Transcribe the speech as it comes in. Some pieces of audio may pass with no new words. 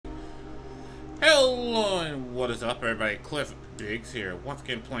Hello and what is up everybody, Cliff Biggs here, once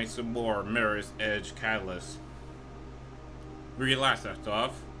again playing some more Mirror's Edge Catalyst. Where you last left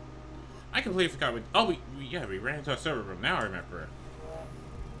off, I completely forgot we ran into a server room, now I remember.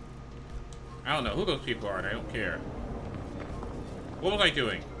 I don't know who those people are and I don't care. What was I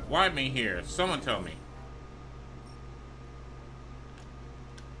doing? Why am I here? Someone tell me.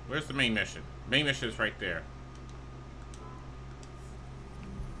 Where's the main mission? Main mission is right there.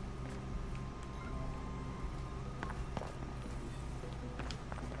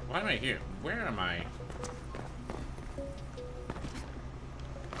 Why am I here? Where am I?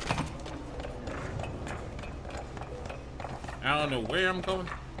 I don't know where I'm going.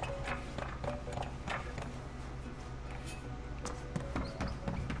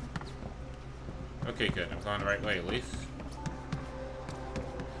 Okay, good. I'm going the right way at least.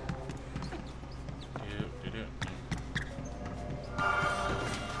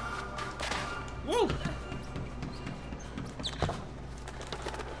 Woo!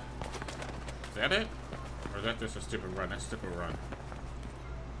 Is that it? Or is that just a stupid run? That's a stupid run.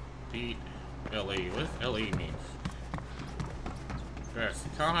 P-L-E. What does L-E mean? Best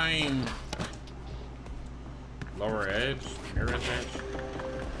time. Lower edge? Mirror's edge?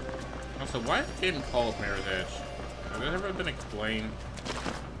 Also, why is the game called Mirror's Edge? Has it ever been explained?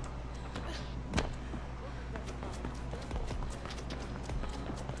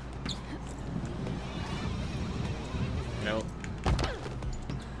 Nope.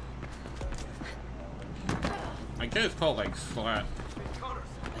 I guess it's called like slat.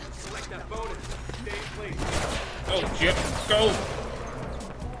 Oh shit, go!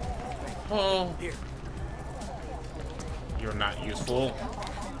 Oh. You're not useful.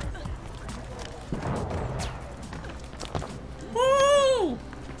 Woo!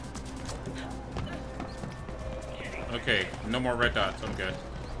 Okay, no more red dots, I'm good.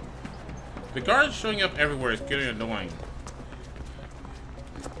 The guards showing up everywhere is getting annoying.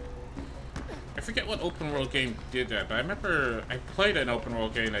 I forget what open world game did that, but I remember I played an open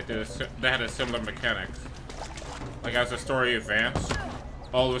world game that had a similar mechanics. Like as the story advanced,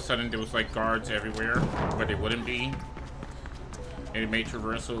 all of a sudden there was like guards everywhere where they wouldn't be, and it made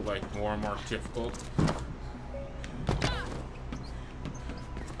traversal like more and more difficult.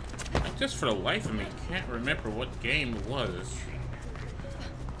 I just for the life of me can't remember what game it was,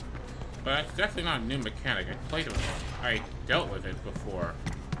 but it's definitely not a new mechanic. I dealt with it before.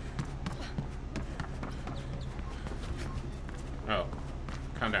 Oh,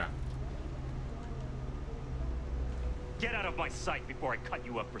 calm down. Get out of my sight before I cut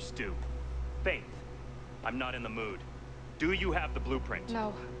you up for stew. Faith, I'm not in the mood. Do you have the blueprint?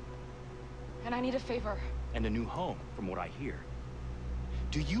 No. And I need a favor. And a new home, from what I hear.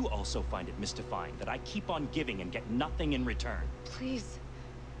 Do you also find it mystifying that I keep on giving and get nothing in return? Please.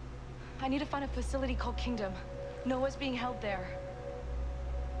 I need to find a facility called Kingdom. Noah's being held there.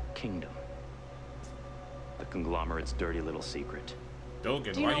 Kingdom. The conglomerate's dirty little secret.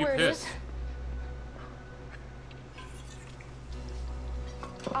 Dogen, Do you why know are you where pissed? it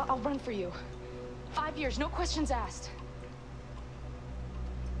is? I'll run for you. 5 years, no questions asked.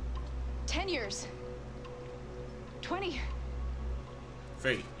 10 years. 20.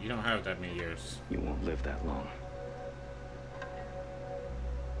 Fate, you don't have that many years. You won't live that long.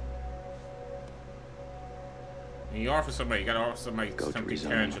 When you offer somebody, you gotta offer somebody something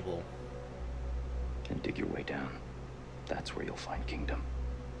tangible. And dig your way down. That's where you'll find Kingdom.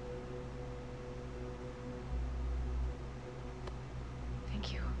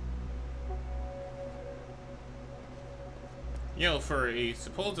 Thank you. You know, for a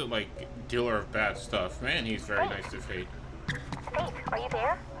supposed like dealer of bad stuff, man, he's very nice to Fate. Faith, are you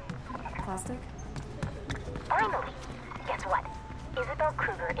there? Plastic? Finally! Guess what? Isabel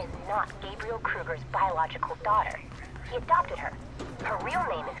Kruger is not Gabriel Kruger's biological daughter. He adopted her. Her real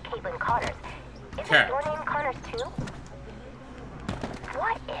name is Caitlin Connors. Is it your name Connors too?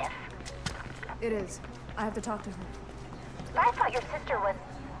 What if? It is. I have to talk to her. But I thought your sister was...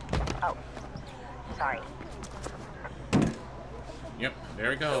 Oh. Sorry. Yep, there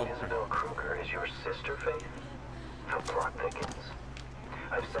we go. Isabel Kruger is your sister, Faith? The plot thickens.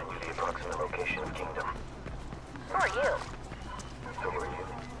 I've sent you the approximate location of Kingdom. Who are you? Who are you?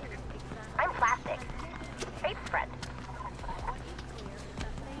 I'm Plastic. Faith's friend.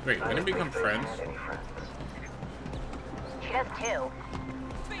 Wait, when did we become friends? Any friends? She does too.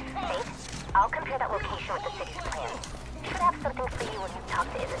 Faith, I'll compare that location with the city's plan. Should have something for you when you talk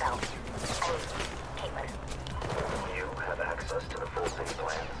to Isabel. I mean, Caitlin. You have access to the full city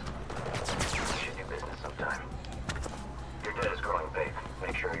plans. We should do business sometime. Your debt is growing, Faith.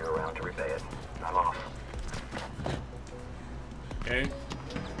 Make sure you're around to repay it. I'm off. Okay.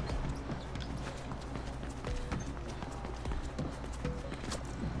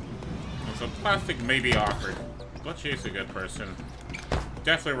 Plastic may be awkward, but she's a good person.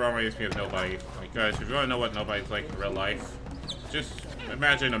 Definitely reminds me of Nobody. Like, guys, if you want to know what Nobody's like in real life, just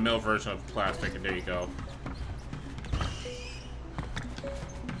imagine a male version of Plastic, and there you go.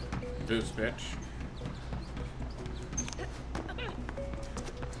 This bitch.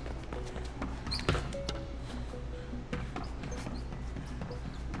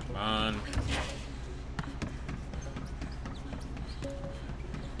 Come on.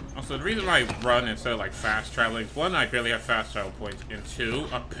 Also, the reason why I run instead of like fast traveling, one, I barely have fast travel points, and two,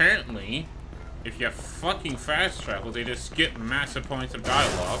 apparently, if you have fucking fast travel, they just skip massive points of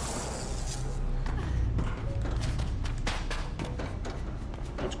dialogue.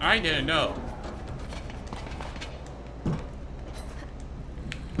 Which I didn't know.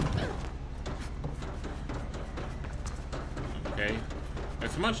 Okay.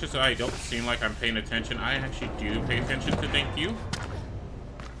 As much as I don't seem like I'm paying attention, I actually do pay attention to thank you.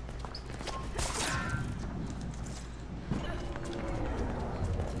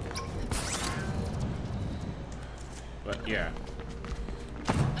 But yeah.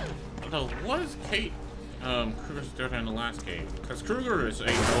 Although, was Kate Kruger's third in the last game? Because Kruger is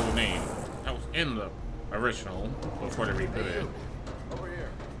a old name. That was in the original before they rebooted it. Over here.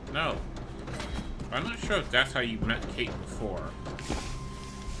 No. I'm not sure if that's how you met Kate before.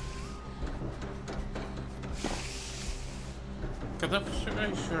 Because I'm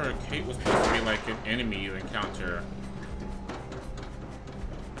pretty sure Kate was supposed to be like an enemy you encounter.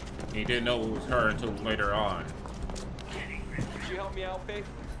 You didn't know it was her until later on. Could you help me out, Faith?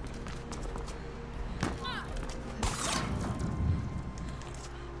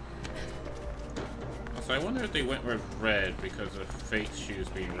 So I wonder if they went with red because of Faith's shoes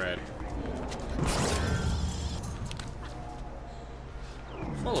being red.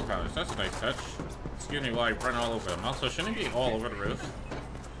 Solar powers, that's a nice touch. Excuse me while I run all over them. Also, shouldn't it be all over the roof?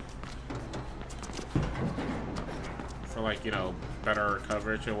 For like, you know, better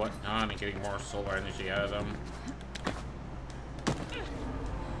coverage or whatnot and getting more solar energy out of them.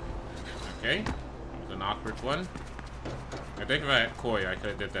 Okay, that was an awkward one. I think if I had Koi, I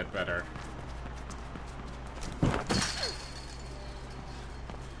could have did that better.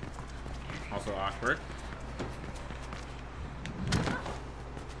 Also awkward.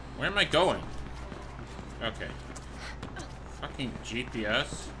 Where am I going? Okay. Fucking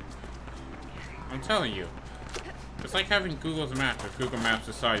GPS. I'm telling you. It's like having Google's Maps. If Google Maps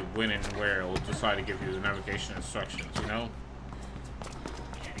decide when and where, it will decide to give you the navigation instructions, you know?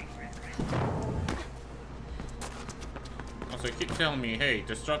 Also, it keeps telling me, hey,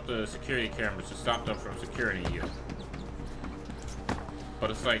 disrupt the security cameras to stop them from securing you.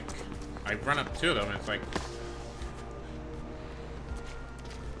 But it's like, I run up to them and it's like...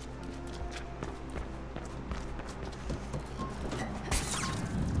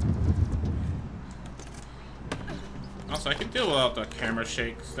 Also, I could deal without the camera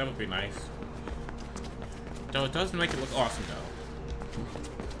shakes. That would be nice. Though it does make it look awesome, though.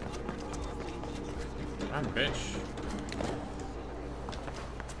 Run, bitch.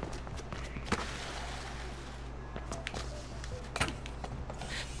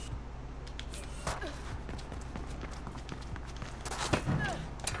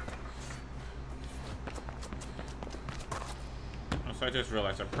 Also, I just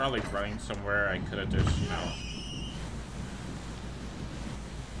realized I'm probably running somewhere I could have just, you know...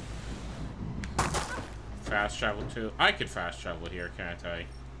 fast travel to. I could fast travel here, can't I?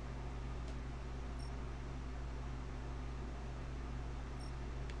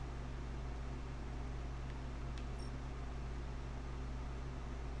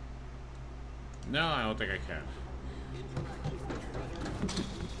 No, I don't think I can.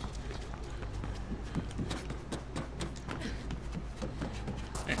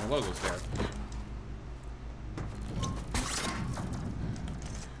 Hey, my logo's there.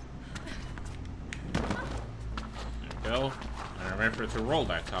 And I remember to roll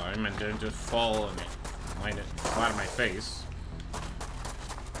that time and then just fall and land it flat on my face.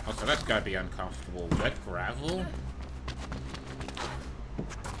 Also, that's gotta be uncomfortable. Wet gravel?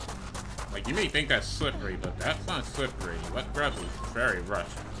 Like, you may think that's slippery, but that's not slippery. Wet gravel is very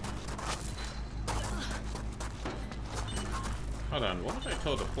rough. Hold on, what was I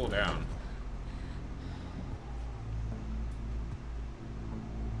told to pull down?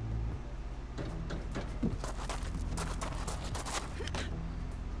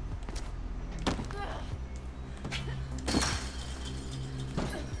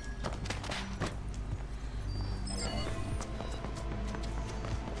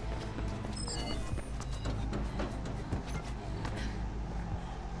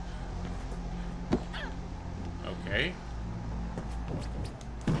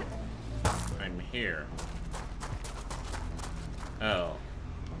 here? Oh.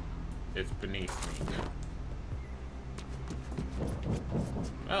 It's beneath me.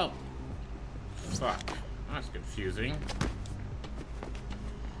 Oh. Fuck. That's confusing.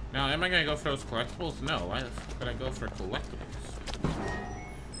 Now, am I gonna go for those collectibles? No. Why the fuck would I go for collectibles?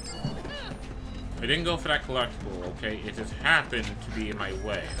 I didn't go for that collectible, okay? It just happened to be in my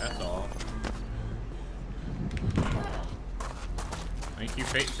way, that's all. Thank you,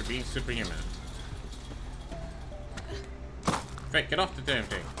 Fate, for being superhuman. Fate, get off the damn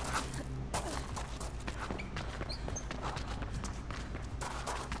thing.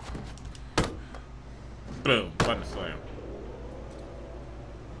 Boom, button slam.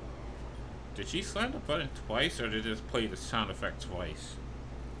 Did she slam the button twice, or did it just play the sound effect twice?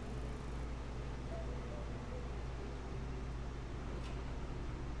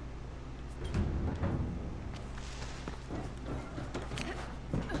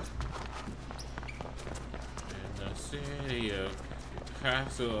 In the city of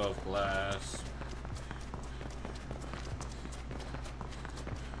Castle of Glass.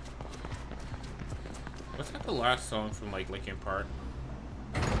 Was that the last song from, like, Linkin Park?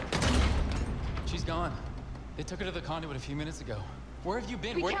 She's gone. They took her to the conduit a few minutes ago. Where have you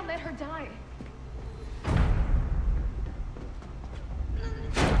been? We can't let her die.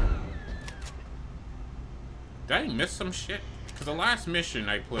 Did I miss some shit? Because the last mission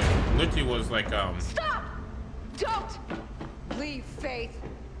I played literally was like, Stop! Don't! Leave, Faith.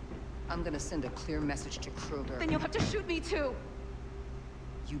 I'm gonna send a clear message to Kruger. Then you'll have to shoot me too.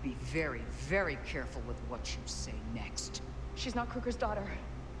 You be very, very careful with what you say next. She's not Kruger's daughter.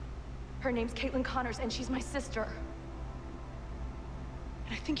 Her name's Caitlin Connors, and she's my sister.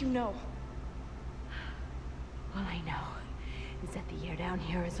 And I think you know. All I know is that the air down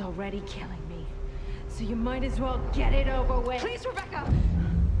here is already killing me. So you might as well get it over with. Please, Rebecca!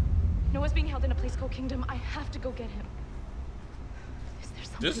 Noah's being held in a place called Kingdom. I have to go get him. Is there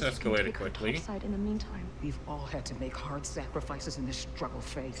somebody this who can escalated take her quickly. topside in the meantime? We've all had to make hard sacrifices in this struggle,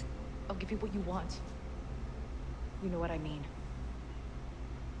 Faith. I'll give you what you want. You know what I mean.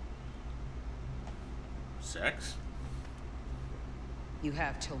 sex? You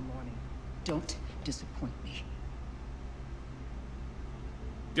have till morning. Don't disappoint me.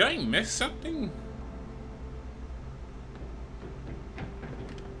 Did I miss something?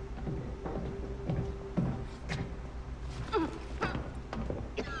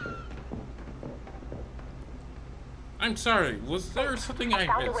 I'm sorry, was there something I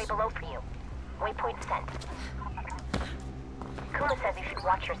found a missed? way below for you. Waypoint sent. Kuma says you should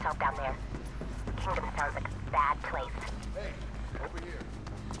watch yourself down there. Kingdom sounds like a bad place. Hey, over here.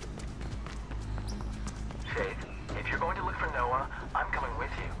 Faith, if you're going to look for Noah, I'm coming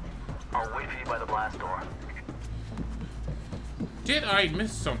with you. I'll wait for you by the blast door. Did I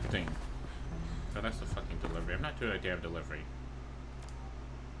miss something? Oh, that's a fucking delivery. I'm not doing a damn delivery.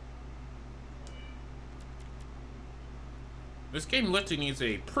 This game literally needs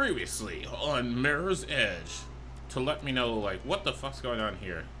a previously on Mirror's Edge to let me know, like, what the fuck's going on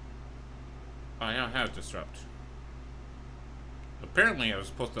here. Oh, I don't have Disrupt. Apparently, I was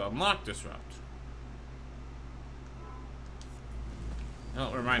supposed to unlock Disrupt.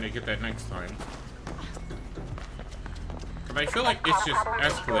 I'll remind me to get that next time. But I feel like it's just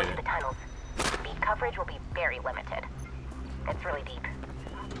escalated. The tunnels. Speed coverage will be very limited. It's really deep.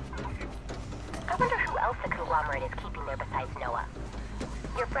 I wonder who else the conglomerate is keeping there besides Noah.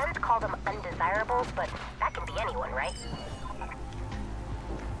 Your friends call them undesirables, but that can be anyone, right?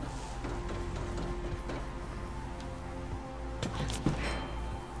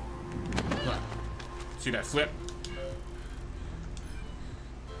 See that flip?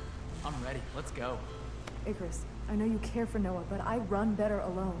 I'm ready. Let's go. Icarus, I know you care for Noah, but I run better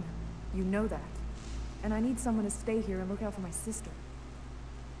alone. You know that. And I need someone to stay here and look out for my sister.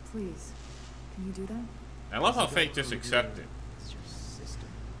 Please, can you do that? I love how Fate just accepted. It's your sister.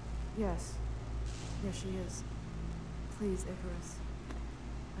 Yes. Yes, she is. Please, Icarus.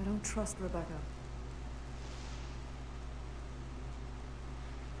 I don't trust Rebecca.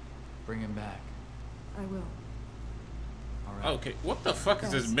 Bring him back. I will. All right. Okay, what the fuck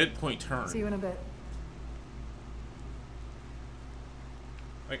is this Thanks. midpoint turn? See you in a bit.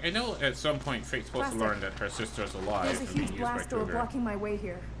 Like, I know at some point Fate's supposed to learn that her sister is alive There's a and being huge used by blast door Kruger. blocking my way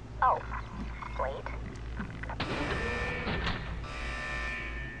here. Oh, wait.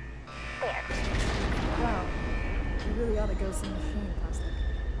 There. Wow. You really ought to go see Machine, Plastic.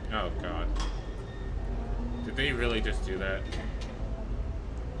 Oh god. Did they really just do that?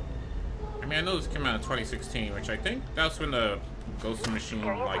 I mean, I know this came out in 2016, which I think that's when the Ghost in the Machine,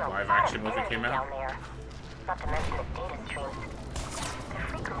 There is like, no live action lot of movie came energy out. down there. Not to mention the data streams. The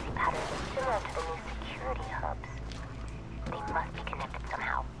frequency patterns are similar to the new security hubs. They must be connected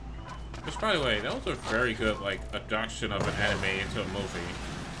somehow. Which, by the way, that was a very good, like, adaptation of an anime into a movie.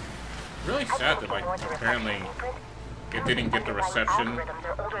 Really sad that, like, apparently it didn't get the reception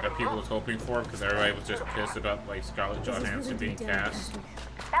that people was hoping for because everybody was just pissed about, like, Scarlett Johansson being cast.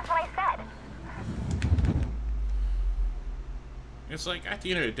 That's what I said. It's like, at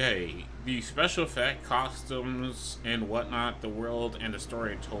the end of the day, the special effect, costumes, and whatnot, the world and the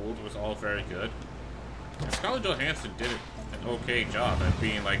story it told was all very good. And Scarlett Johansson did an okay job at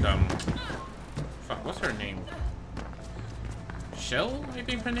being like, fuck, what's her name? Shell, I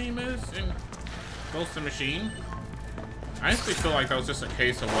think her name is, in Ghost of the Machine. I honestly feel like that was just a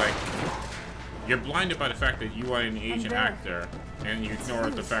case of like, you're blinded by the fact that you are an Asian actor, and you ignore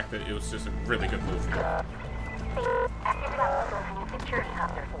the fact that it was just a really good movie. That's what those new security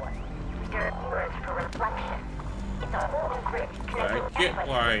hubs are for. They're mirrors for reflection. It's a whole new grid connecting get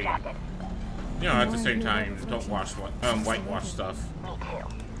why, projected. you know, at the same time, don't whitewash stuff. Me too.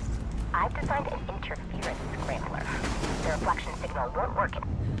 I've designed an interference scrambler. The reflection signal won't work.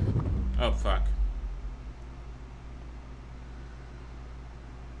 Oh, fuck.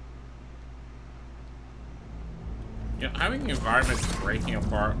 You know, having environments breaking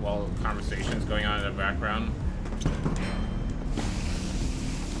apart while conversations going on in the background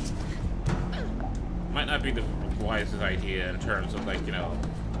might not be the wisest idea in terms of, like, you know,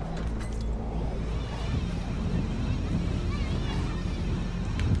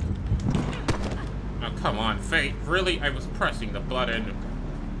 oh, come on, Fate. Really? I was pressing the button.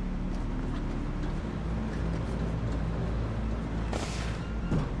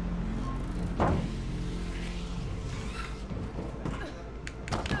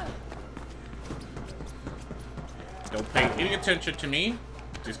 Don't pay any attention to me.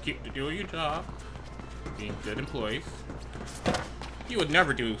 Just keep doing your job. Being good employees. You would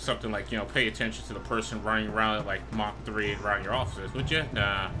never do something like, you know, pay attention to the person running around at like Mach 3 around your offices, would you?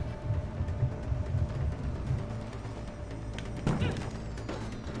 Nah.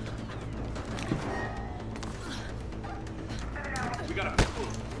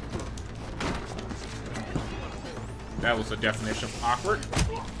 That was the definition of awkward.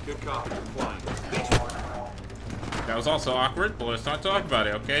 Good copy. Flying. That was also awkward, but let's not talk about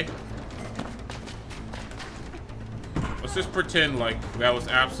it, okay? Let's just pretend like that was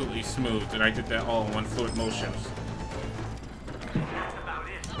absolutely smooth and I did that all in one fluid motion. That's about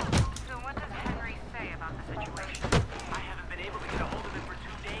it. So what does Henry say about the situation? I haven't been able to get a hold of him for 2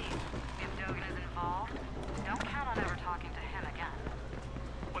 days. If Dogan is involved, don't count on ever talking to him again.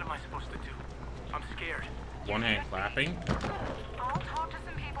 What am I supposed to do? I'm scared. One hand clapping. I'll talk to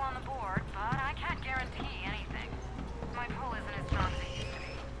some people on the board, but I can't guarantee anything. My pull isn't as strong as it used to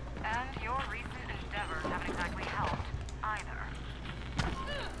be. And your recent endeavors haven't exactly helped either.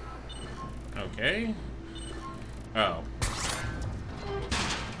 Okay. Oh.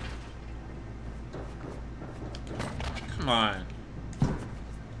 Come on.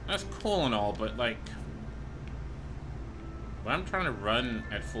 That's cool and all, but like, when I'm trying to run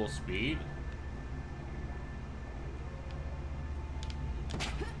at full speed,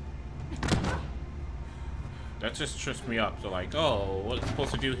 that just trips me up. So like, oh, what's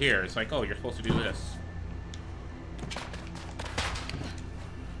supposed to do here? It's like, oh, you're supposed to do this.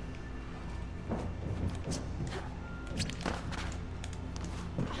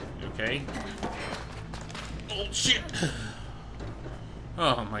 Okay. Oh shit!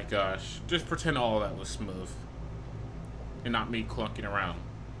 Oh my gosh. Just pretend all that was smooth. And not me clunking around.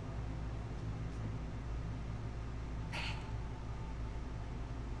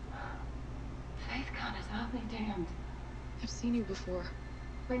 Faith Khan is awfully damned. I've seen you before.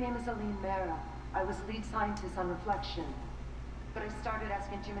 My name is Aline Mera. I was lead scientist on Reflection. But I started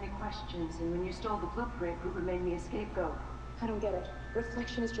asking too many questions, and when you stole the blueprint, Gruber made me a scapegoat. I don't get it.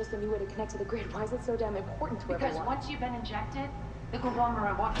 Reflection is just a new way to connect to the grid. Why is it so damn important to Because everyone? once you've been injected, the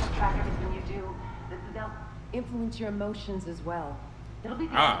conglomerate wants to track everything you do. They'll influence your emotions as well. It'll be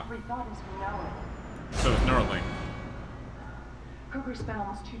the free thought as we know it. So it's Neuralink. Kruger spent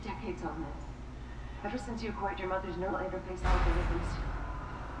almost 2 decades on this. Ever since you acquired your mother's neural interface algorithms.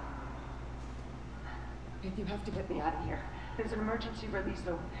 Babe, you have to get me out of here. There's an emergency release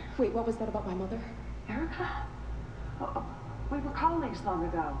over there. Wait, what was that about my mother? Erica? Oh, we were colleagues long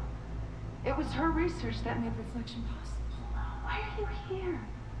ago. It was her research that made Reflection possible. Why are you here?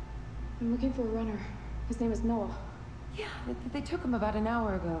 I'm looking for a runner. His name is Noah. Yeah, they took him about an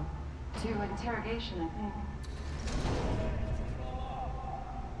hour ago. To interrogation, I think.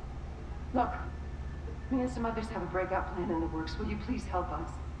 Look, me and some others have a breakout plan in the works. Will you please help us?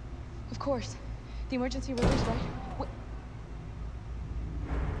 Of course. The emergency release, right?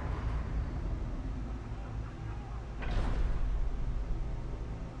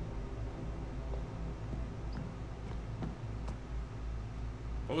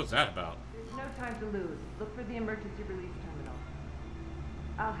 What was that about? There's no time to lose. Look for the emergency release terminal.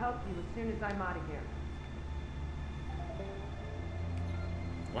 I'll help you as soon as I'm out of here.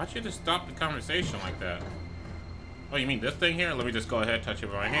 Why'd you just stop the conversation like that? Oh, you mean this thing here? Let me just go ahead and touch it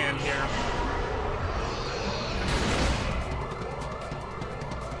with my hand here.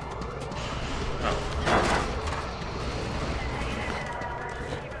 Oh.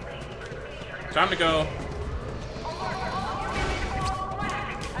 Time to go.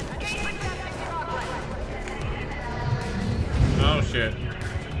 Oh shit.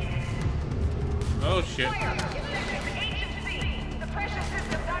 Oh shit.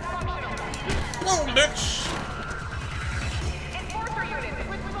 Whoa, bitch!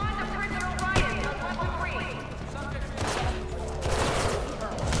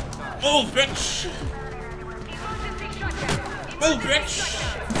 Move, bitch! Move, bitch!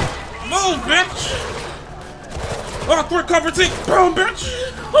 Move, bitch! Awkward conversation! Boom,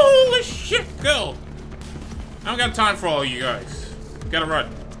 bitch! Holy shit, go! I don't got time for all of you guys. Gotta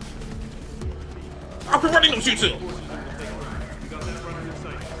run. I'll be running those you two!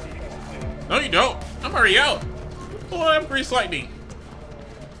 No, you don't. I'm already out. Oh, I'm grease lightning.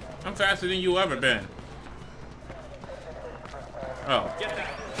 I'm faster than you ever been. Oh.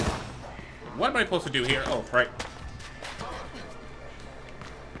 What am I supposed to do here? Oh, right.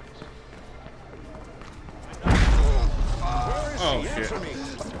 Oh, shit.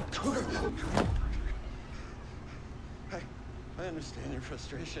 I understand your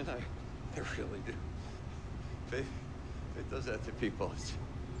frustration. I really do. Faith does that to people. That's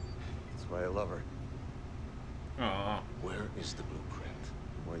why I love her. Aww. Where is the blueprint?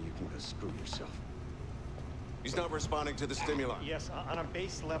 Well, you can go screw yourself. He's not responding to the stimuli. Yes, on a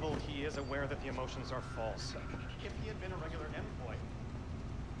base level, he is aware that the emotions are false. If he had been a regular envoy,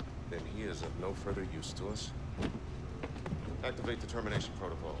 Then he is of no further use to us. Activate the termination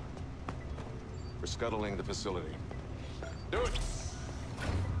protocol. We're scuttling the facility. Do it!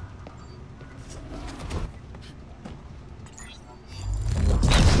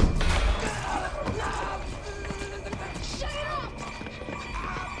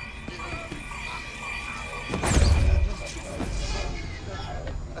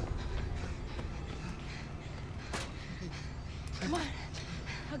 Come on.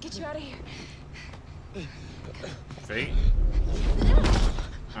 I'll get you out of here. Fate?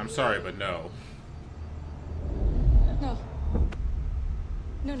 I'm sorry, but no. No.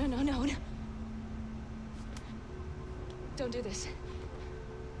 No, no, no, no, no. Don't do this.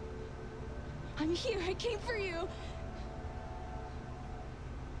 I'm here. I came for you.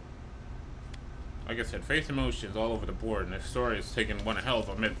 Like I said, Faith emotions all over the board, and this story is taking one hell of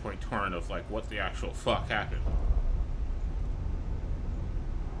a midpoint turn of like what the actual fuck happened.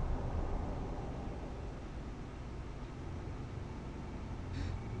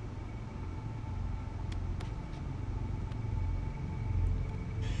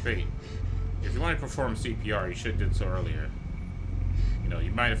 Fate, if you want to perform CPR, you should have did so earlier. You know,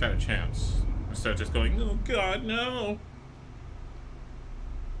 you might have had a chance instead of just going, "Oh God, no."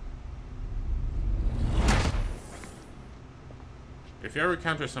 If you ever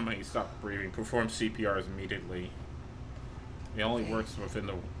encounter somebody stop breathing, perform CPRs immediately. It only works within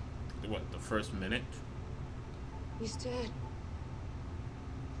the first minute. He's dead.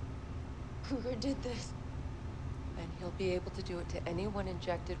 Kruger did this. And he'll be able to do it to anyone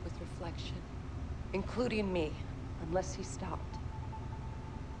injected with reflection, including me, unless he stopped.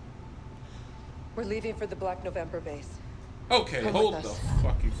 We're leaving for the Black November base. Okay, Come hold with the us.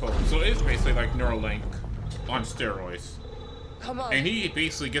 fucking phone. So it's basically like Neuralink on steroids. Come on. And he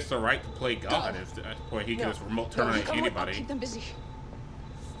basically gets the right to play God at that point. He can just remote terminate Come on, I'll anybody. keep them busy.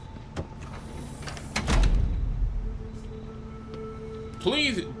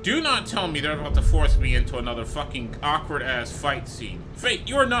 Please do not tell me they're about to force me into another fucking awkward ass fight scene. Fate,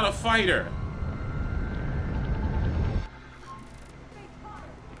 you are not a fighter.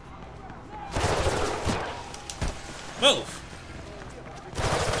 Move.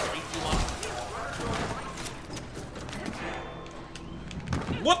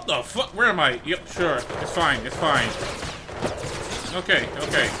 What the fuck? Where am I? Yep, sure. It's fine. It's fine. Okay,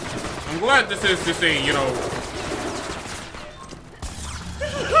 okay. I'm glad this is just a, you know...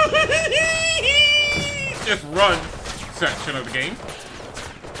 just run section of the game.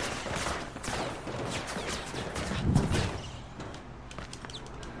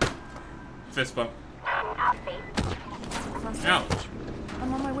 Fist bump. Ouch.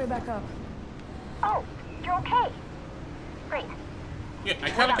 I'm on my way back up. Oh, you're okay. Great. Yeah, I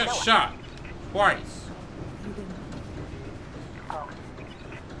kinda got shot. Twice. You didn't. Oh.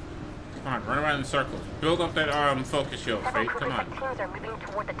 Come on, run around in circles. Build up that focus shield, Fate. Come on. Teams are moving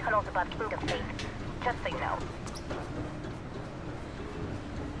toward the tunnels above Kingdom Faith. Just so you know.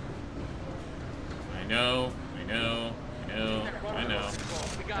 I know.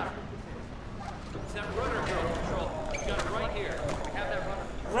 We got her. It's that runner girl, Control. We got her right here. We have that runner.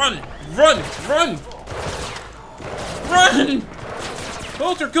 Run!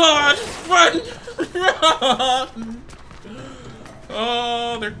 Alter God! Run! Run!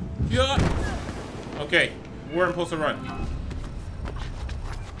 Oh, they're... Yeah. Okay, we're supposed to run.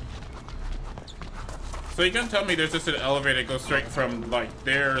 So you can tell me there's just an elevator that goes straight from, like,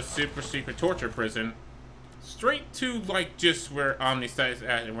 their super secret torture prison straight to, like, just where Omnisite is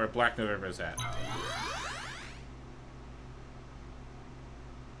at and where Black River is at.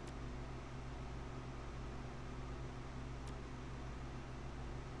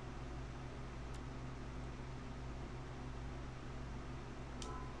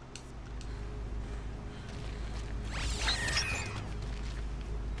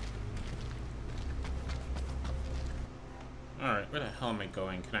 Alright, where the hell am I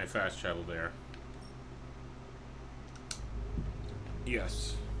going? Can I fast travel there?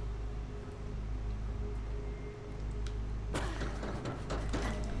 Yes. Why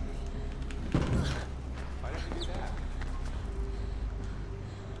did you do that?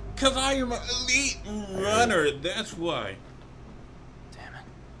 Cause I am an elite runner, that's why. Damn it.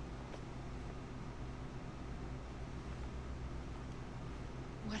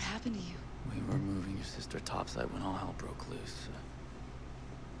 What happened to you? We were moving your sister topside when all hell broke loose.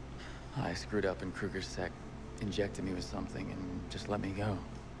 I screwed up and Kruger's sec injected me with something and just let me go.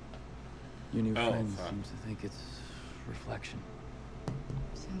 Your new friend seems to think it's reflection.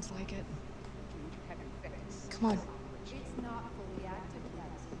 Sounds like it. Come on. It's not fully active yet.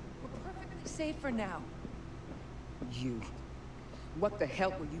 We're perfectly safe for now. You. What the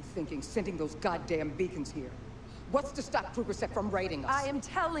hell were you thinking, sending those goddamn beacons here? What's to stop Krugersec from raiding us? I am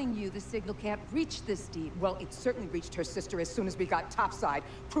telling you, the signal can't reach this deep. Well, it certainly reached her sister as soon as we got topside.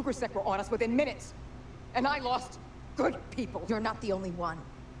 Krugersec were on us within minutes. And I lost good people. You're not the only one.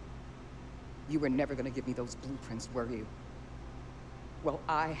 You were never gonna give me those blueprints, were you? Well,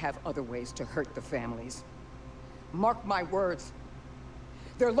 I have other ways to hurt the families. Mark my words.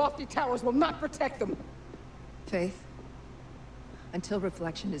 Their lofty towers will not protect them. Faith, until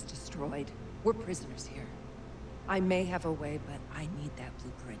Reflection is destroyed, we're prisoners here. I may have a way, but I need that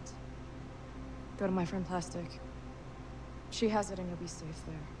blueprint. Go to my friend Plastic. She has it and you'll be safe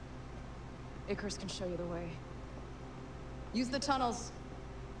there. Icarus can show you the way. Use the tunnels.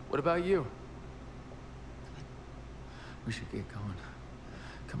 What about you? We should get going.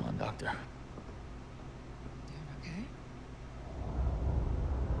 Come on, Doctor. Okay?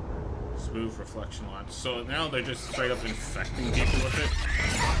 Smooth reflection launch. So now they're just straight up infecting people with it.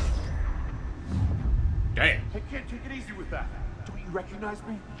 Damn. Hey kid, take it easy with that. Don't you recognize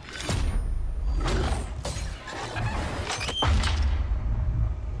me?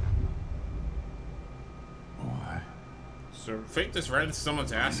 Why? So Fate just ran into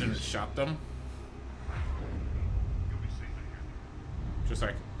someone's ass and shot them. Just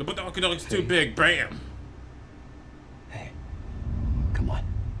like, the Badokadok's too big, bam! Hey, come on.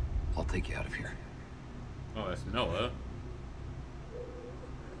 I'll take you out of here. Oh, that's Noah.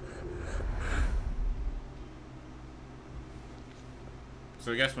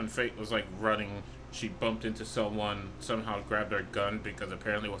 So I guess when Fate was like running, she bumped into someone, somehow grabbed her gun because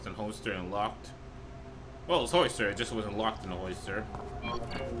apparently it wasn't holstered and locked. Well, it was holstered, it just wasn't locked in the holster.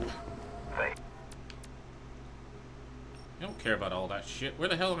 Fate. I don't care about all that shit. Where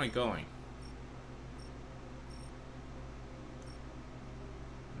the hell am I going?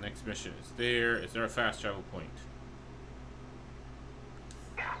 Next mission is there. Is there a fast travel point?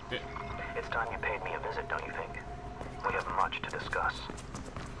 It's time you paid me a visit, don't you think? We have much to discuss.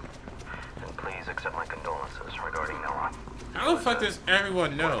 And please accept my condolences regarding Noah. How the fuck does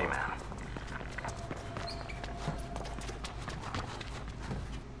everyone know?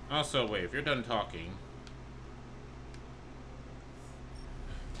 Also, wait, if you're done talking...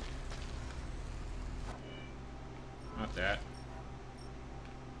 Not that.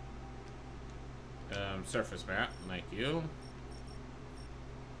 Surface map, thank you.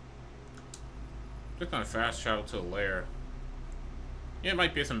 Click on fast travel to a lair. Yeah, it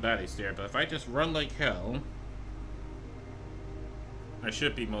might be some baddies there, but if I just run like hell, I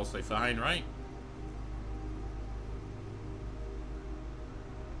should be mostly fine, right?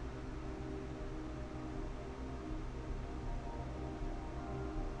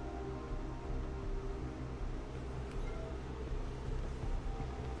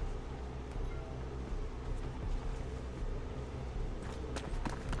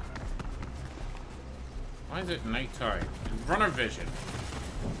 Why is it nighttime? Runner vision.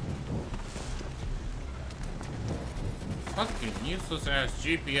 Fucking useless ass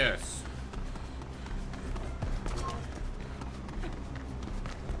GPS.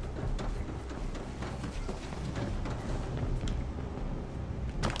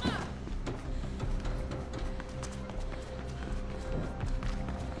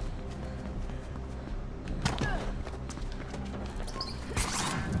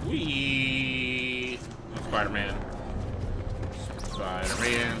 Whee! Spider-Man.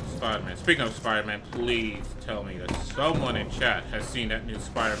 Spider-Man. Speaking of Spider-Man, please tell me that someone in chat has seen that new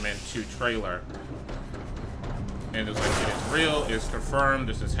Spider-Man 2 trailer. And it's like, it is real, it's confirmed,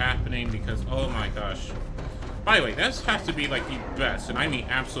 this is happening, because, oh my gosh. By the way, this has to be like the best, and I mean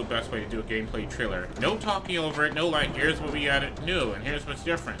absolute best way to do a gameplay trailer. No talking over it, no like, here's what we added new, and here's what's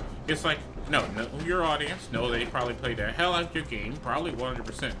different. It's like, no, your audience, know they probably played the hell out of your game, probably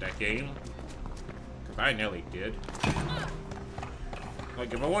 100% that game. Because I nearly did.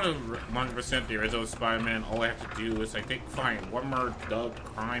 Like, if I want to 100% the original Spider-Man, all I have to do is, I think, find one more Doug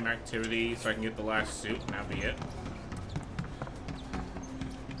crime activity so I can get the last suit, and that'll be it.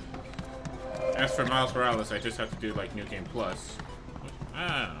 As for Miles Morales, I just have to do, like, New Game Plus. I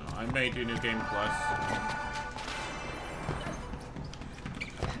don't know, I may do New Game Plus.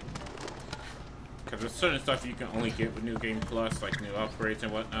 Because there's certain stuff you can only get with New Game Plus, like new upgrades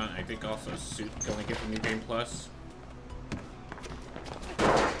and whatnot. I think also suit you can only get with New Game Plus.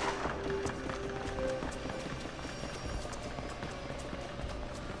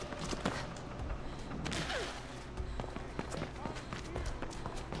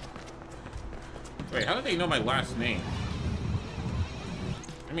 Wait, how do they know my last name?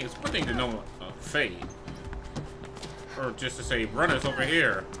 I mean, it's one thing to know Faye. Or just to say, runners over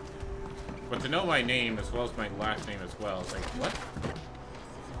here. But to know my name as well as my last name as well, it's like, what?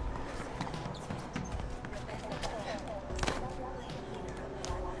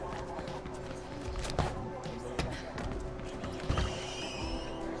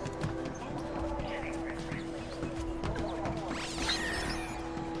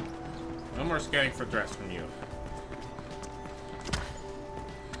 No more scanning for threats from you.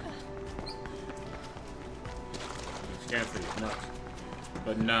 Scan for these nuts.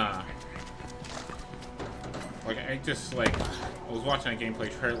 But nah. Like, I just, like, I was watching a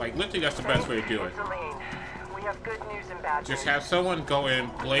gameplay trailer. Like, literally, that's the best way to do it. We have good news and bad news. Just have someone go in,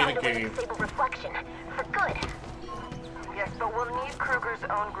 play the game. Disable reflection for good. Yes, but we'll need Kruger's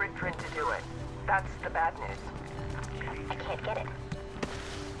own grid print to do it. That's the bad news. I can't get it.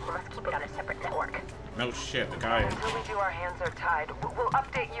 We must keep it on a separate network. No shit, the guy. Until we do, our hands are tied. We'll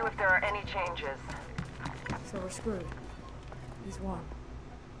update you if there are any changes. So we're screwed. He's warm.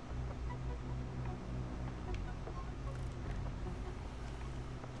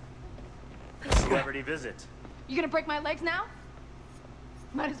 Celebrity visit. You gonna break my legs now?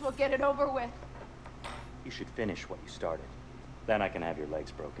 Might as well get it over with. You should finish what you started. Then I can have your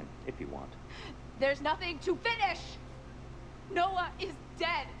legs broken, if you want. There's nothing to finish! Noah is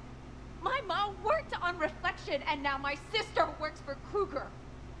dead. My mom worked on Reflection, and now my sister works for Kruger.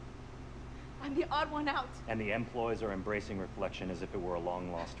 I'm the odd one out. And the employees are embracing Reflection as if it were a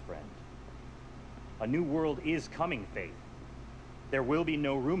long-lost friend. A new world is coming, Faith. There will be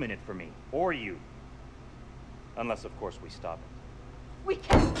no room in it for me, or you. Unless, of course, we stop it. We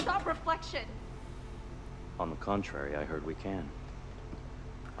can't stop Reflection! On the contrary, I heard we can.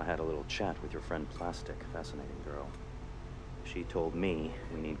 I had a little chat with your friend Plastic, fascinating girl. She told me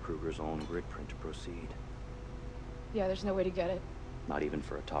we need Kruger's own grid print to proceed. Yeah, there's no way to get it. Not even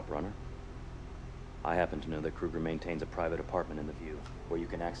for a top runner? I happen to know that Kruger maintains a private apartment in the View, where you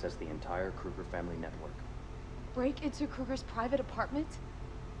can access the entire Kruger family network. Break into Kruger's private apartment?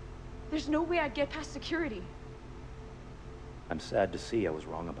 There's no way I'd get past security. I'm sad to see I was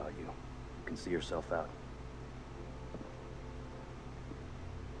wrong about you. You can see yourself out.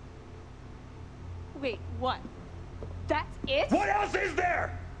 Wait, what? That's it? What else is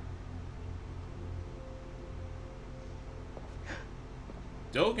there?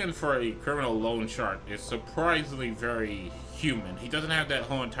 Dogen, for a criminal loan shark, is surprisingly very human. He doesn't have that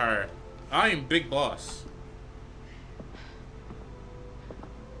whole entire, I am big boss.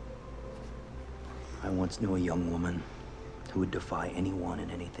 I once knew a young woman who would defy anyone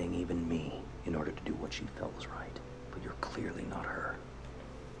and anything, even me, in order to do what she felt was right. But you're clearly not her.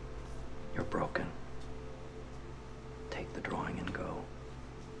 You're broken. Take the drawing and go.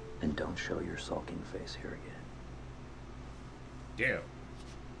 And don't show your sulking face here again. Damn.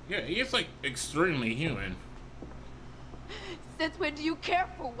 Yeah, he is, like, extremely human. Since when do you care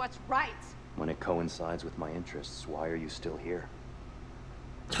for what's right? When it coincides with my interests, why are you still here?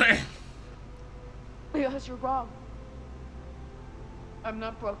 Because you're wrong. I'm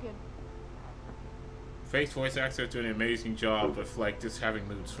not broken. Faith's voice actor doing an amazing job of like just having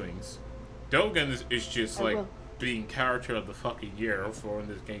mood swings. Dogen is just like being character of the fucking year for when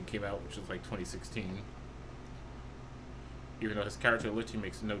this game came out, which was like 2016. Even though his character literally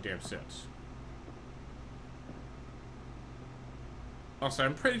makes no damn sense. Also,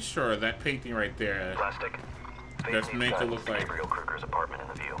 I'm pretty sure that painting right there that's meant to look like Gabriel Kruger's apartment in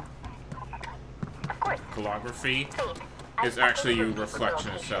the view. calligraphy is actually a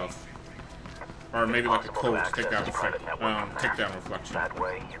reflection itself. Or maybe like a code takedown reflection. That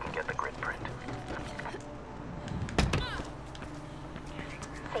way you can get the grid print.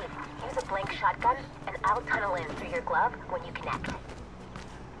 Faith, use a blank shotgun, and I'll tunnel in through your glove when you connect.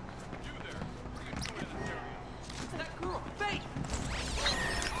 That girl, Faith!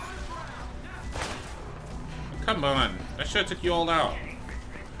 Come on, that shit took you all out.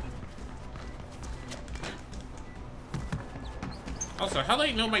 Also, how do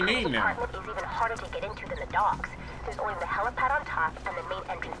they know my name now? The apartment is even harder to get into than the docks. There's only the helipad on top and the main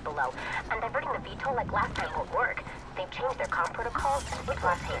entrance below. And diverting the VTOL like last time won't work. They've changed their comm protocols and it's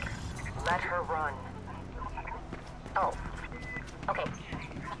last hit. Let her run. Oh. Okay.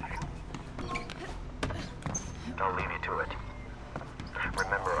 I'll leave you to it.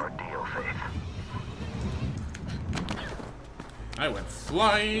 Remember our deal, Faith. I went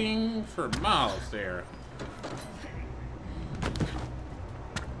flying for miles there.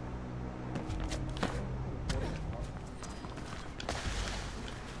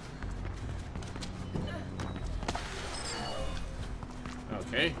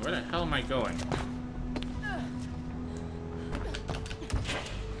 Okay, where the hell am I going?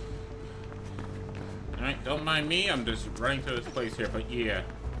 Alright, don't mind me, I'm just running to this place here, but yeah.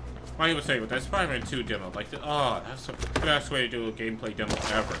 What I was saying with that Spider-Man 2 demo, like, that's the best way to do a gameplay demo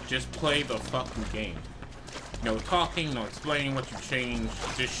ever. Just play the fucking game. No talking, no explaining what you changed,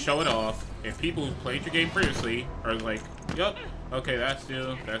 just show it off. And people who played your game previously are like, yup, okay, that's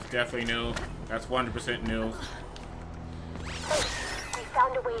new, that's definitely new, that's 100% new.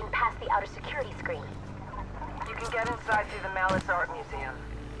 Found a way in past the outer security screen. You can get inside through the Malice Art Museum.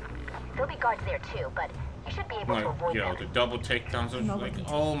 There'll be guards there too, but you should be able to avoid them. The double takedowns are like,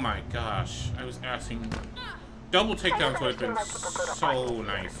 oh my gosh. I was asking. Double takedowns would have been so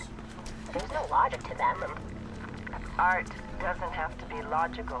nice. There's no logic to them. Art doesn't have to be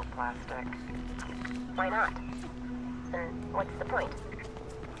logical, Plastic. Why not? And what's the point?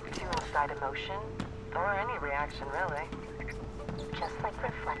 To incite emotion, or any reaction, really. Just like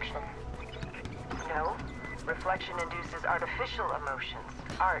reflection. No. Reflection induces artificial emotions.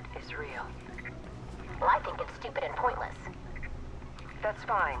 Art is real. Well, I think it's stupid and pointless. That's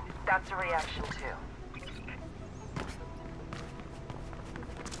fine. That's a reaction, too.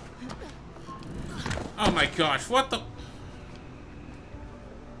 Oh my gosh, what the...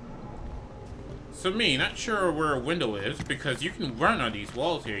 So me, not sure where a window is, because you can run on these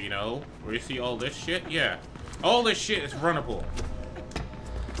walls here, you know? Where you see all this shit? Yeah. All this shit is runnable.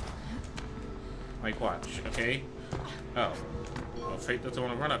 Like, watch, okay? Oh. Well, Faith doesn't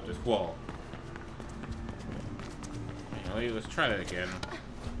want to run up this wall. Anyway, let's try that again.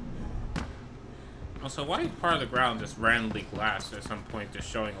 Also, why is part of the ground just randomly glass at some point, just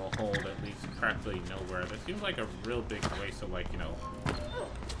showing a hole that leads practically nowhere? That seems like a real big waste of, like, you know,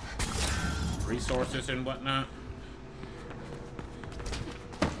 resources and whatnot.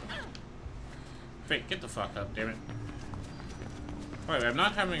 Faith, get the fuck up, damn it. Wait, I'm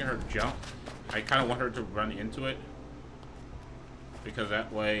not having her jump. I kind of want her to run into it. Because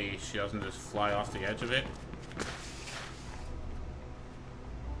that way she doesn't just fly off the edge of it.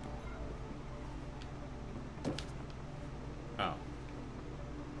 Oh.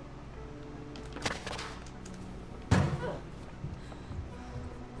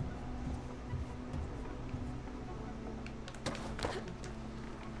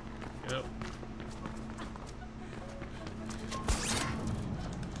 Yep.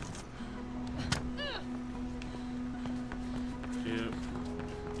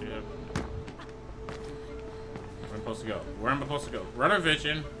 To go. Where am I supposed to go? Runner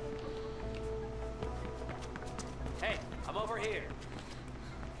vision. Hey, I'm over here.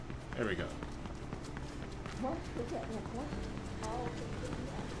 There we go.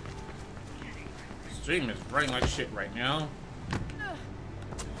 Stream is running like shit right now.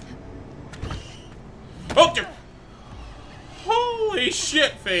 Oh, dear. Holy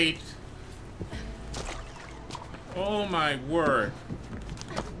shit, Faith. Oh my word.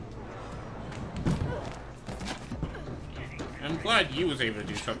 I'm glad you was able to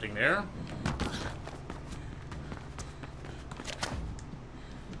do something there.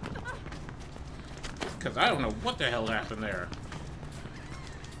 Because I don't know what the hell happened there.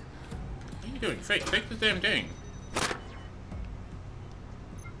 What are you doing? Fake. Take this damn thing.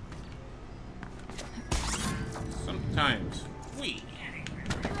 Sometimes. We.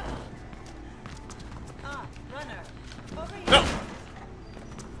 Runner. Over here. No!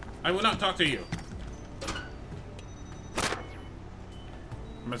 I will not talk to you. I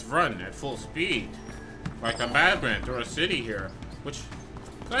must run at full speed. Like a madman through a city here. Which,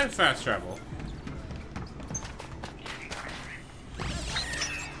 could I have fast travel?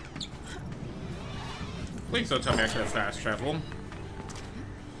 Please don't tell me I could have fast travel.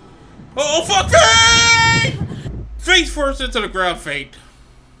 Oh, fuck Fate! Face first into the ground, Fate.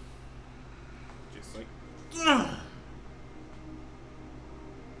 Just like... Ugh.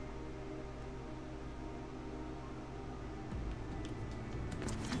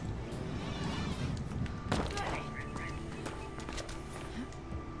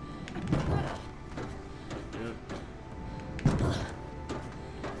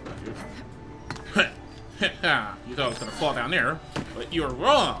 You thought I was gonna fall down there, but you were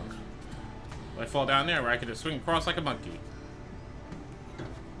wrong. I fall down there where I could just swing across like a monkey.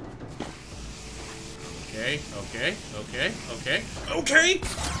 Okay, okay, okay, okay, okay!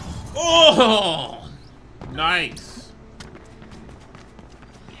 Oh! Nice!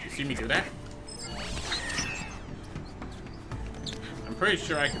 You see me do that? I'm pretty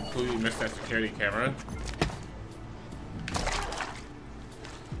sure I completely missed that security camera.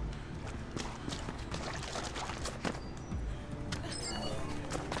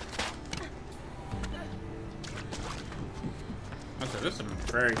 There's some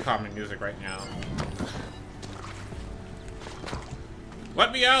very calming music right now.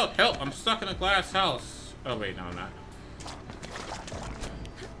 Let me out! Help! I'm stuck in a glass house. Oh wait, no I'm not.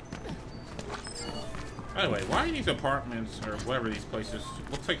 By the way, why are these apartments, or whatever these places,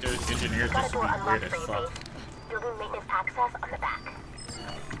 looks like they're engineered just to be weird as fuck. Building maintenance access on the back.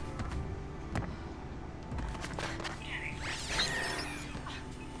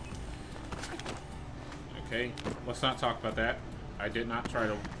 Okay, let's not talk about that. I did not try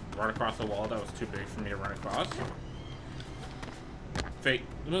to run across the wall. That was too big for me to run across. Fate,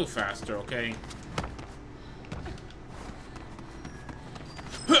 move faster, okay?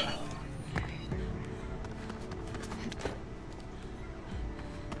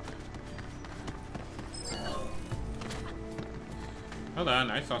 Hold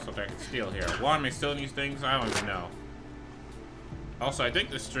on, I saw something I could steal here. Why am I stealing these things? I don't even know. Also, I think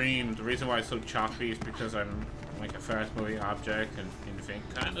the stream, the reason why it's so choppy is because I'm like a fast-moving object, and Infant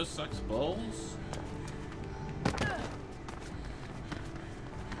kind of sucks balls.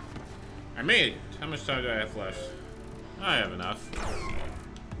 I made it. How much time do I have left? I have enough.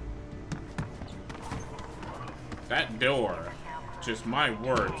 That door, just my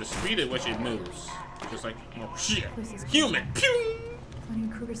word, the speed at which it moves, just like, oh shit, human, pew! Plenty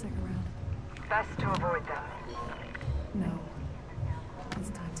of Kruger's around. Best to avoid them. No.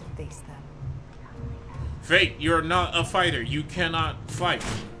 It's time to face them. Fate, you're not a fighter. You cannot fight.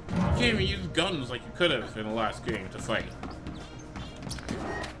 You can't even use guns like you could have in the last game to fight.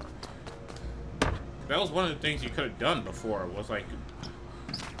 That was one of the things you could have done before, was like...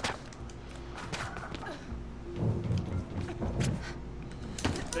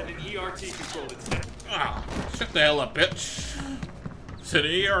 Send an ERT control instead. Ah, shut the hell up, bitch. Send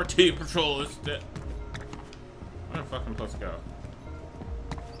an ERT patrol instead. Where the fuck am I supposed to go?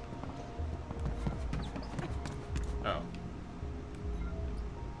 Oh.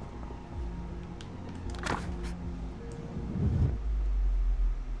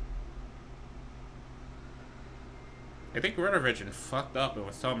 I think Renovision fucked up and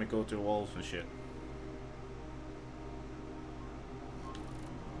was telling me to go through walls and shit.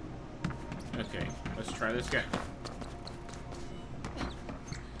 Okay, let's try this again.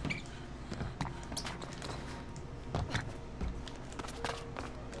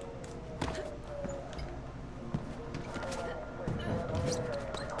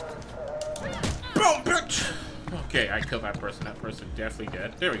 Boom, bitch! Okay, I killed that person. That person definitely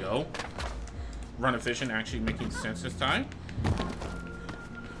dead. There we go. Run efficient, actually making sense this time.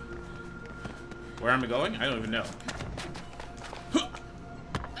 Where am I going? I don't even know.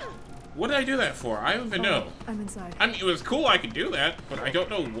 What did I do that for? I don't even know. I'm inside. I mean, it was cool I could do that, but I don't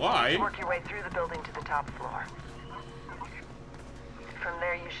know why. Work your way through the building to the top floor. From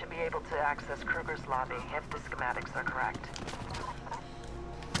there, you should be able to access Kruger's lobby, if the schematics are correct.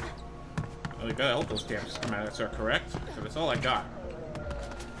 Well, you gotta hope those damn schematics are correct, because that's all I got.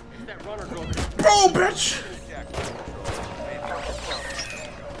 That runner go. Boom, bitch!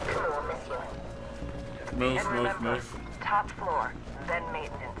 Move, and move, remember, move. top floor, then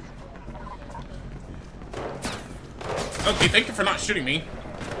maintenance. Okay, thank you for not shooting me.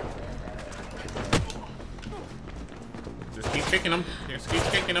 Just keep kicking them. Just keep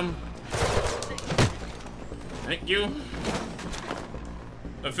kicking them. Thank you.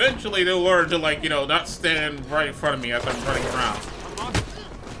 Eventually they'll learn to, like, you know, not stand right in front of me as I'm running around.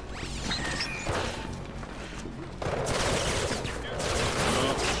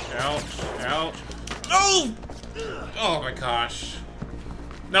 Oh, ouch, ouch. No! Oh my gosh.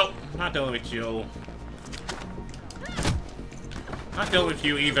 Nope, not dealing with you. Not dealing with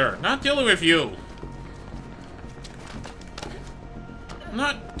you either. Not dealing with you. I'm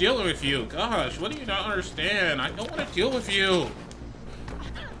not dealing with you. Gosh, what do you not understand? I don't want to deal with you.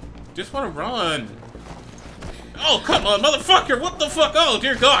 Just want to run. Oh, come on, motherfucker! What the fuck? Oh,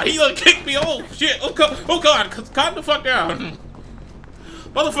 dear God, he like kicked me. Oh, shit. Oh, God, calm the fuck down.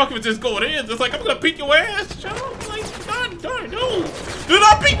 Motherfucker was just going in. Just like, I'm gonna beat your ass. Shut up. Like, God, no. Do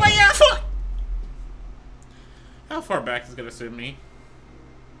not beat my ass. Fuck. How far back is it gonna send me?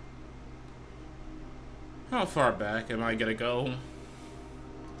 How far back am I gonna go?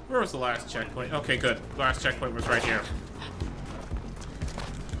 Where was the last checkpoint? Okay, good. The last checkpoint was right here.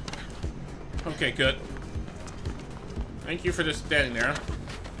 Okay, good. Thank you for just standing there.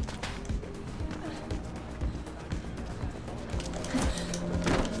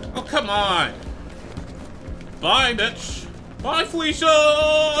 Oh, come on! Bye, bitch! Bye, Felicia!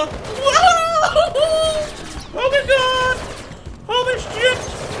 Whoa! Oh my God! Holy shit!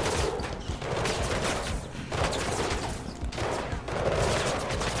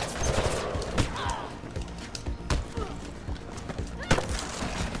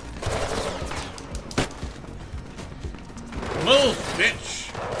 Move, bitch!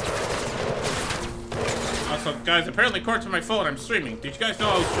 Also, guys, apparently according to my phone, I'm streaming. Did you guys know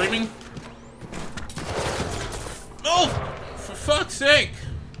I was streaming? Oh! For fuck's sake!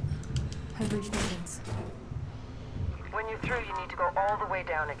 I've reached maintenance. When you're through, you need to go all the way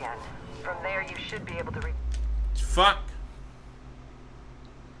down again. From there, you should be able to reach... Fuck!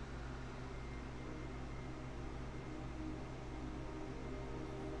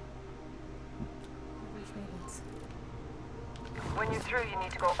 When you're through, you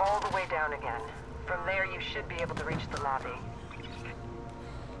need to go all the way down again. From there, you should be able to reach the lobby.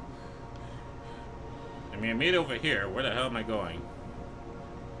 I mean, I made it over here. Where the hell am I going?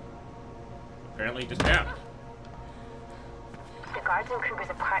 Apparently just down. The guards in Kruger's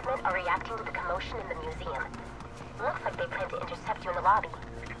apartment are reacting to the commotion in the museum. Looks like they plan to intercept you in the lobby.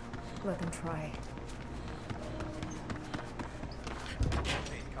 Let them try.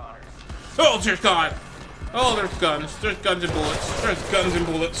 Oh, dear God! Oh, there's guns. There's guns and bullets. There's guns and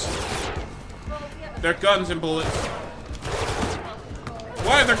bullets. There are guns and bullets.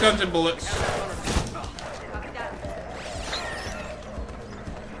 Why are there guns and bullets?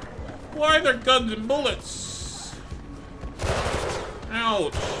 Why are there guns and bullets?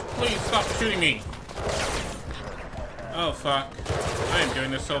 Ouch. Please stop shooting me. Oh, fuck. I am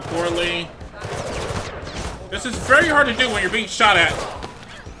doing this so poorly. This is very hard to do when you're being shot at.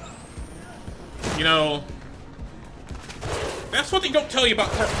 You know... That's what they don't tell you about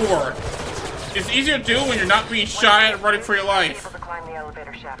parkour. It's easier to do when you're not being shot at and running for your life. Able to climb the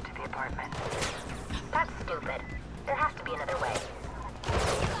elevator shaft to the apartment. That's stupid. There has to be another way.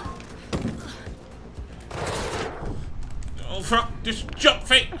 Oh fuck! Just jump,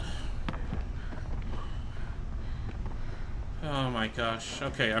 fate. Oh my gosh.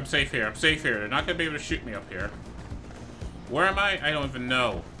 Okay, I'm safe here. I'm safe here. They're not gonna be able to shoot me up here. Where am I? I don't even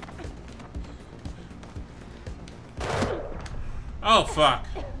know. Oh, fuck.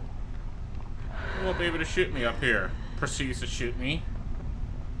 They won't be able to shoot me up here. Proceeds to shoot me.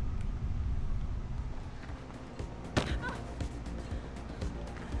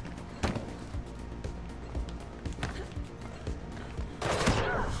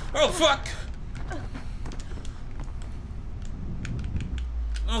 Oh, fuck!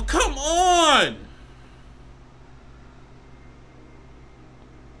 Oh, come on!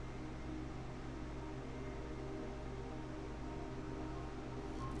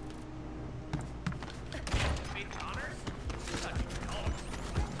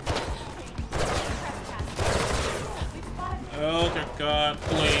 Oh, dear God,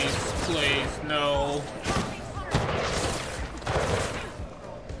 please, please, no.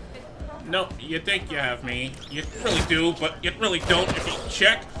 No, you think you have me. You really do, but you really don't if you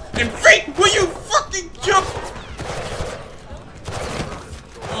check. And fate, will you fucking jump?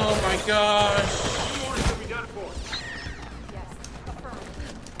 Oh my gosh.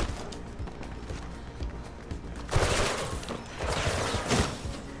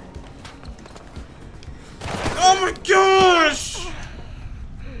 Oh my gosh!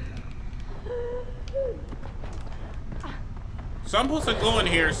 supposed to go in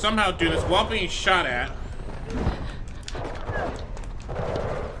here, somehow do this while being shot at.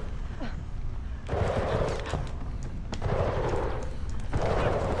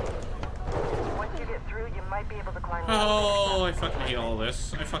 Once you get through, you might be able to climb. Oh, I fucking hate all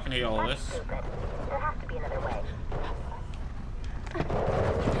this. I fucking hate all this. There has to be another way.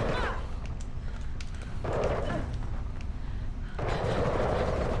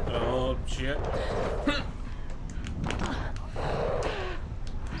 Oh, shit.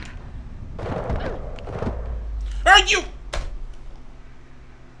 Are you?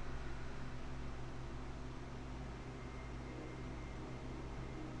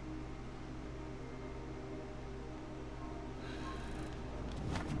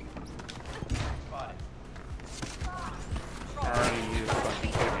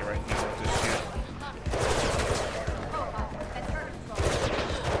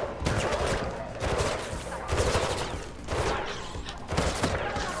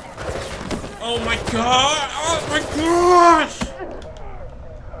 Oh my god! Oh my gosh!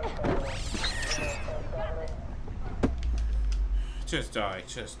 Just die,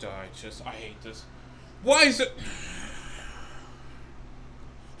 just die, just... I hate this. Why is it...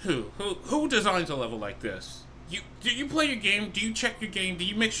 Who designs a level like this? Do you play your game? Do you check your game? Do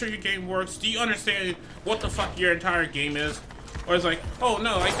you make sure your game works? Do you understand what the fuck your entire game is? Or it's like, oh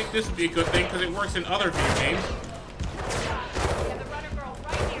no, I think this would be a good thing because it works in other video games.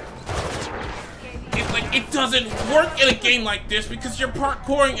 It doesn't work in a game like this because you're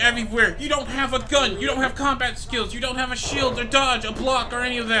parkouring everywhere. You don't have a gun. You don't have combat skills. You don't have a shield or dodge, a block, or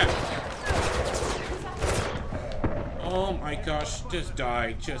any of that. Oh my gosh. Just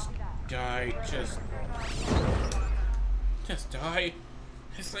die. Just die. Just die.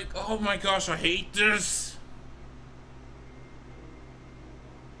 It's like, oh my gosh, I hate this.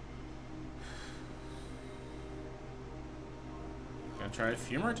 Gonna try a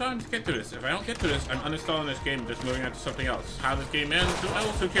few more times to get to this. If I don't get to this, I'm uninstalling this game and just moving on to something else. How this game ends, who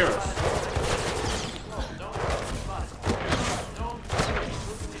knows, who cares?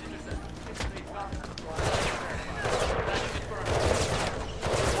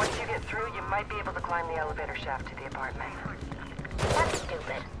 Once you get through, you might be able to climb the elevator shaft to the apartment. That's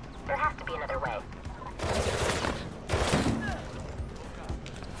stupid. There has to be another way.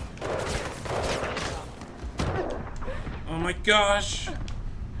 Oh my gosh!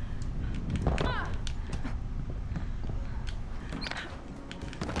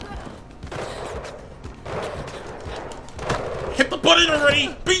 Hit the button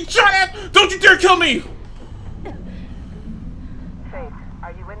already! Be shot at! Don't you dare kill me! Faith,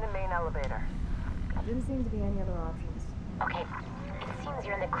 are you in the main elevator? There didn't seem to be any other options. Okay, it seems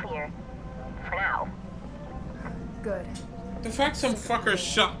you're in the clear. For now. Good. The fact some fucker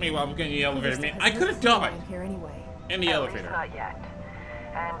shot me while I'm getting in the elevator, man, I could have died. Here anyway. In the elevator. Not yet.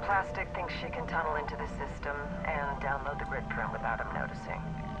 And Plastic thinks she can tunnel into the system and download the grid print without him noticing.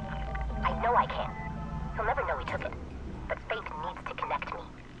 I know I can. He'll never know we took it. But Faith needs to connect me.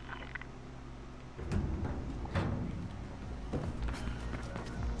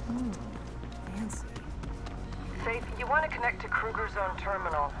 Fancy. Faith, you want to connect to Kruger's own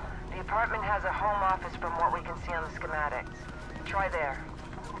terminal. The apartment has a home office from what we can see on the schematics. Try there.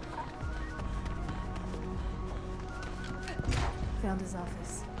 Found his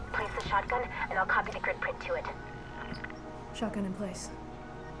office. Place the shotgun, and I'll copy the grid print to it. Shotgun in place.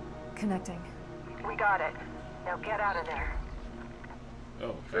 Connecting. We got it. Now get out of there.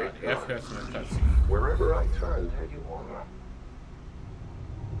 Oh god, F has in the cutscene. Wherever I turned, there you are.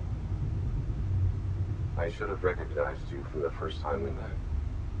 I should have recognized you from the first time we met.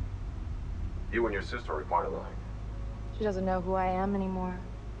 You and your sister are quite alike. She doesn't know who I am anymore.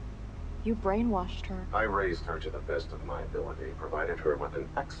 You brainwashed her. I raised her to the best of my ability, provided her with an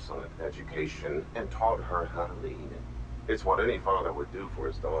excellent education, and taught her how to lead. It's what any father would do for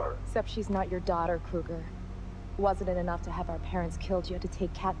his daughter. Except she's not your daughter, Kruger. Wasn't it enough to have our parents killed? You had to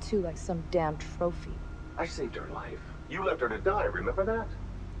take Cat too like some damn trophy. I saved her life. You left her to die, remember that?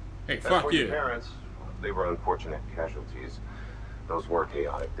 Hey, As fuck for you. Your parents, they were unfortunate casualties. Those were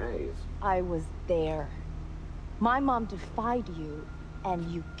chaotic days. I was there. My mom defied you,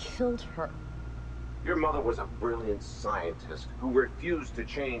 and you killed her. Your mother was a brilliant scientist who refused to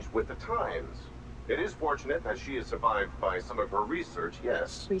change with the times. It is fortunate that she is survived by some of her research,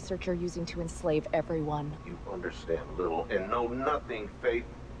 yes. Research you're using to enslave everyone. You understand little and know nothing, Faith.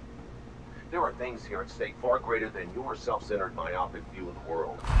 There are things here at stake far greater than your self-centered, myopic view of the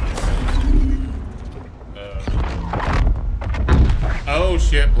world. Oh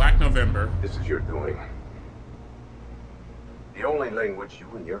shit, Black November. This is your doing. The only language you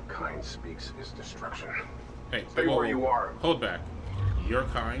and your kind speaks is destruction. Hey, stay where you are. Hold back. Your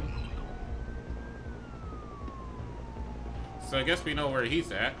kind. So I guess we know where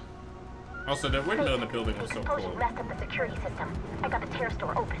he's at. Also, the window in the building was so cool. Messed up the security system. I got the terrace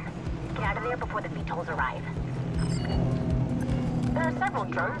door open. Get out of there before the VTOLs arrive. There are several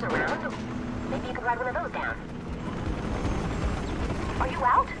drones around. Maybe you could ride one of those down. Are you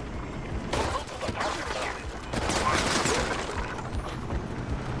out? You need to get down from there.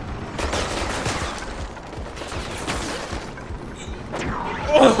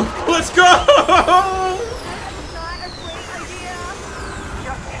 Oh, let's go!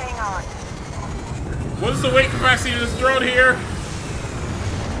 Just hang on. What is the weight capacity of this drone here?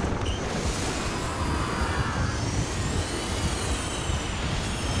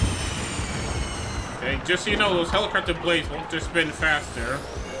 Okay, just so you know, those helicopter blades won't just spin faster.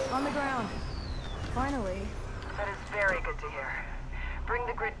 On the ground. Finally. That is very good to hear. Bring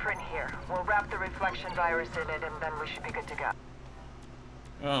the grid print here. We'll wrap the reflection virus in it, and then we should be good to go.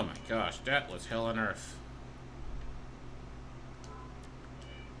 Oh my gosh, that was hell on earth.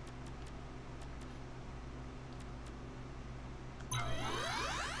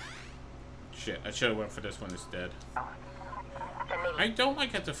 Shit, I should have went for this one instead. I don't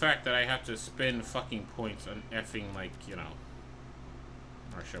like it the fact that I have to spend fucking points on effing, like, you know.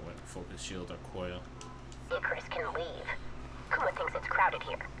 Or should I went focus shield or coil? Icarus can leave. Kuma thinks it's crowded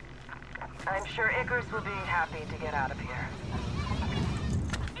here. I'm sure Icarus will be happy to get out of here.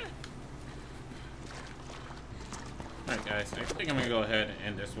 Alright guys, I think I'm gonna go ahead and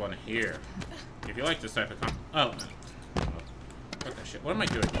end this one here. If you like this type of oh, no. What the shit? What am I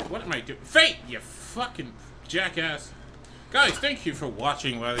doing? What am I doing? Fate! You fucking jackass! Guys, thank you for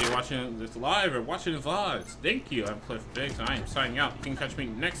watching, whether you're watching this live or watching the VODs. Thank you. I'm Cliff Biggs. I am signing out. You can catch me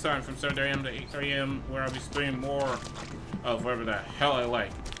next time from 7 a.m. to 8 a.m. where I'll be streaming more of whatever the hell I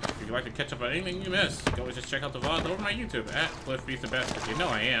like. If you'd like to catch up on anything you missed, go just check out the VODs over my YouTube at Cliff Beats the Best, because you know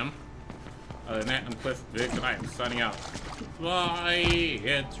I am. Other than that, I'm Cliff Biggs, and I am signing out. Bye,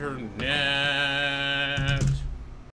 Internet.